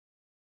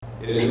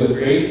It is with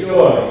great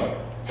joy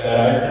that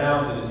I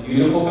pronounce this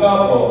beautiful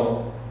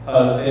couple,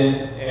 husband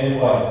and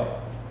wife.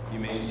 You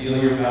may seal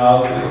your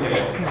vows with a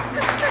kiss.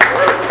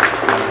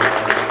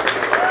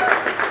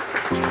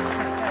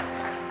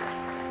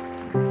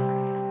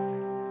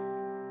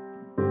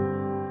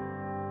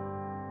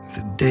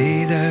 The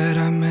day that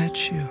I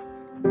met you,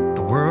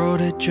 the world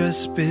had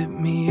just spit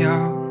me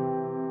out.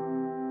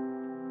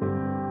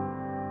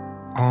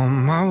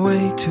 On my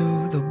way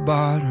to the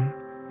bottom,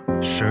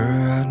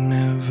 sure I'd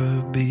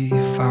never be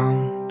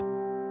found.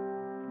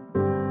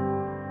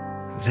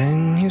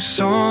 Then you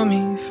saw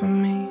me for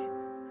me.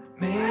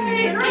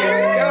 Here we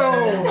go!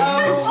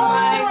 Oh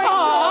my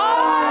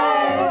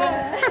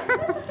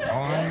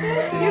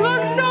God! You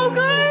look so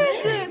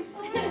good!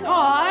 Oh,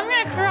 I'm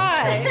gonna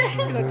cry.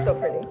 You look so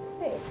pretty.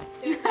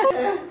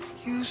 Thanks.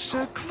 You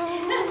said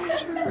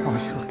close your eyes. Oh,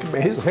 you look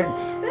amazing.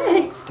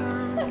 Thanks.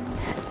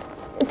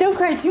 Don't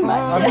cry too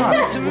much. I'm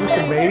not. You look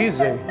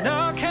amazing.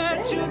 Now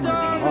catch you,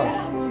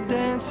 darling, we'll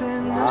dance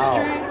in the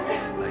street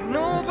like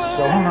nobody's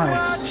so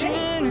nice.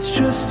 watching. It's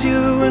just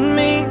you and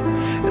me,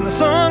 and the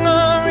song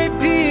on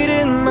repeat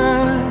in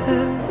my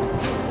head.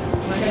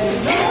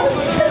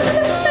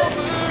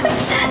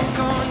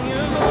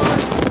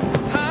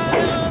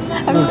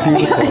 I'm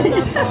crying.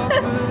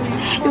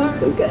 You look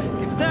so good.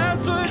 If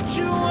that's what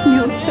you want,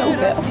 You look so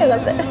good. I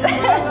love this.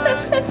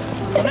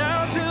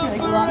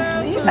 Like long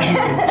sleeve.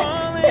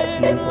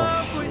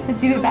 Let's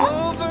do it back.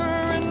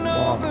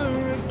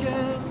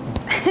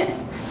 I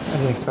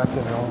didn't expect it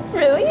at all.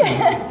 Really?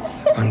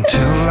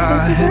 Until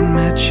I had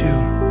met you,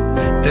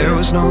 there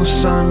was no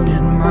sun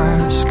in my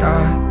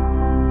sky.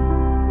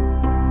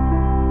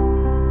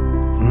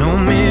 No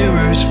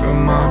mirrors for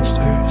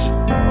monsters,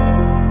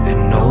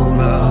 and no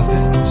love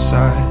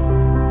inside.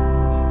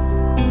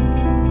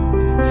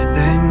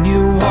 Then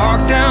you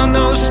walked down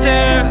those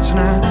stairs, and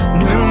I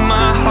knew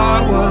my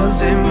heart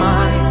wasn't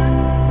mine.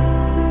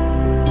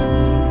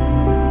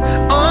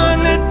 On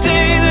the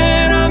day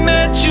that I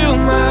met you,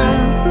 my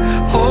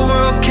whole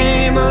world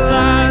came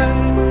alive.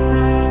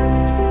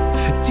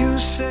 You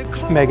said,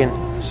 Megan,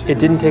 it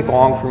didn't take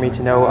long for me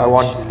to know I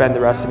wanted to spend the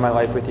rest of my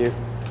life with you.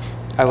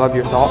 I love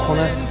your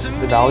thoughtfulness,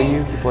 the value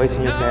you place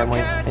in your family,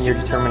 and your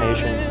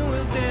determination.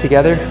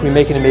 Together, we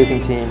make an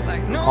amazing team,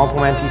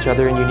 complement each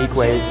other in unique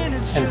ways,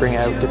 and bring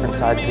out different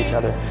sides of each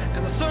other.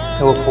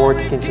 I look forward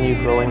to continue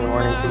growing and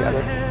learning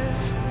together.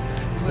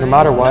 No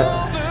matter what,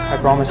 I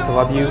promise to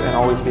love you and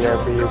always be there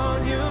for you.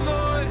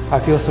 I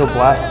feel so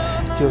blessed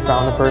to have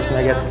found the person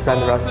I get to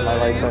spend the rest of my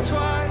life with.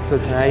 So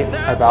tonight,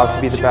 I vow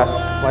to be the best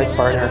life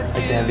partner I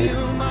can be.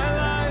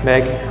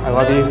 Meg, I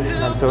love you,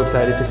 and I'm so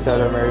excited to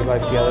start our married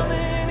life together.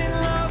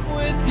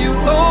 with you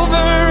over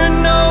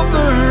and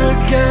over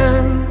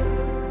again.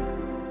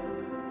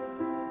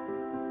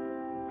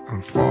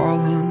 I'm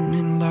falling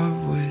in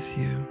love with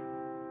you.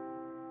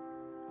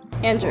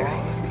 Andrew,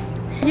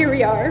 here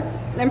we are.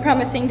 I'm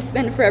promising to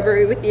spend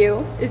forever with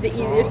you is the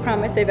easiest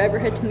promise I've ever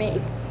had to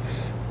make.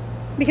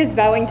 Because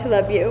vowing to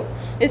love you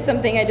is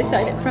something I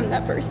decided from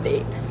that first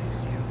date.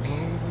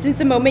 Since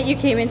the moment you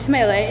came into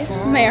my life,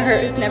 my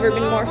heart has never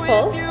been more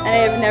full, and I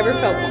have never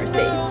felt more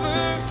safe.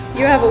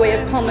 You have a way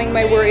of calming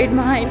my worried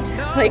mind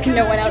like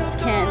no one else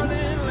can.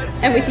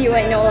 And with you,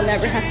 I know I'll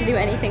never have to do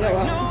anything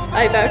alone.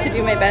 I vow to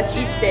do my best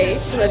each day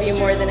to love you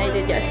more than I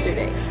did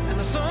yesterday.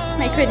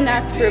 I couldn't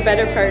ask for a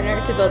better partner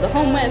to build a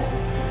home with,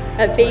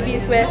 have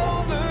babies with,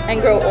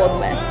 and grow old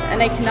with,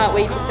 and I cannot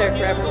wait to start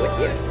forever with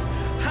you.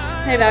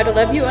 I vow to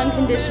love you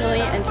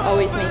unconditionally and to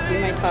always make you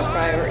my top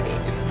priority.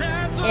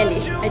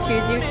 Andy, I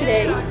choose you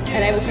today,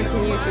 and I will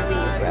continue choosing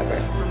you forever.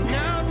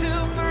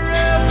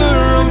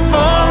 I'm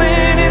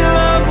falling in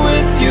love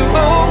with you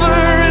over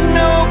and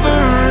over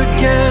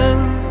again.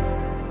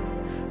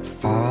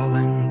 Fall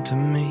into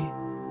me,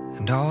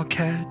 and I'll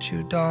catch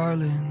you,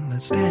 darling.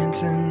 Let's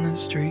dance in the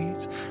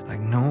streets like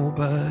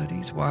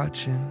nobody's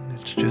watching.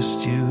 It's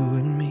just you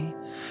and me,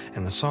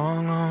 and the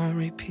song on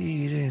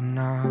repeat in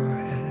our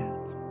heads.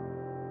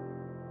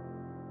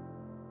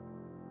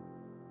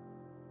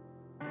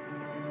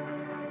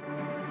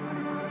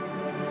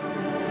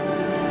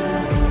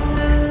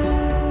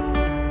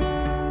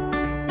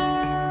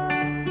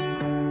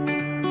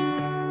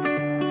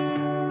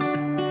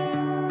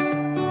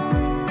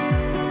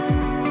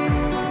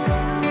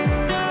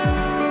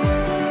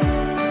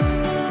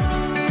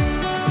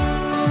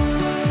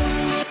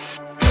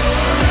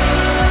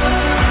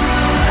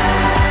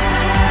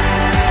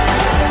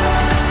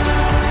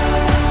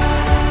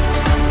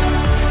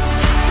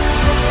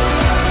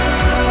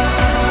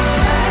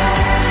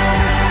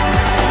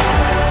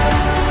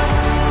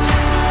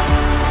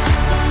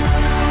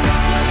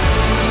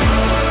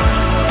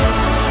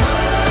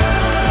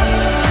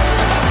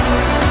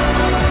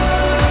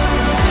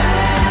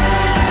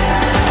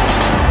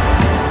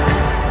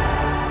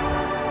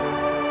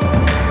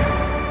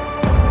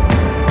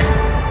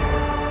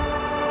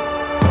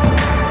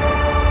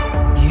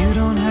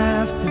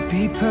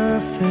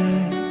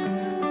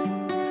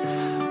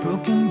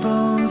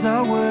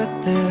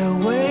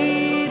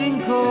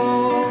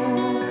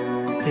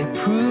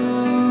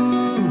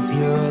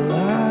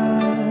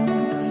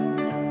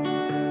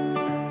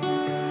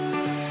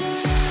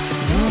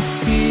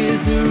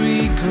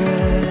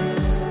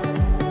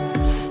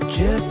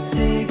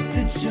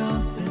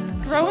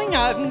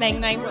 Meg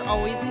and I were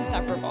always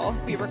inseparable.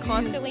 We were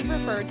constantly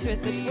referred to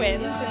as the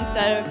twins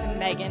instead of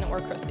Megan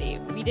or Chrissy.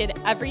 We did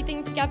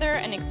everything together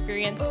and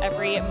experienced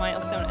every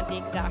milestone at the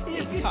exact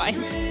same time.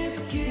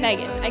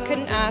 Megan, I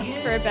couldn't ask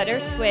for a better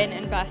twin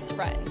and best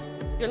friend.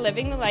 You're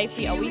living the life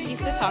we always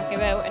used to talk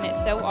about, and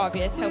it's so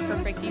obvious how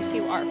perfect you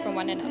two are for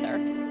one another.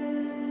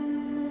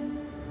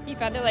 You've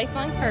had a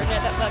lifelong partner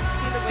that loves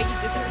you the way you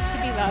deserve to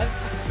be loved,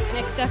 and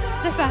accept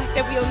the fact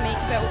that we will make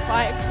about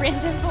 5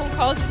 random phone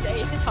calls a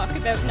day to talk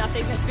about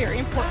nothing that's very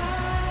important.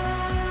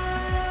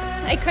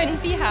 I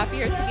couldn't be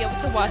happier to be able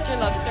to watch your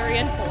love story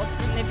unfold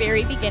from the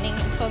very beginning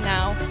until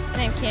now,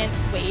 and I can't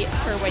wait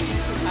for what you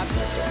two have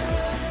in store.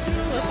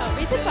 So let's all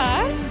raise a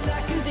glass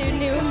to the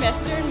new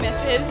Mr. and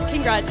Mrs.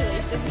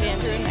 Congratulations,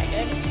 Andrew and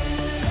Megan.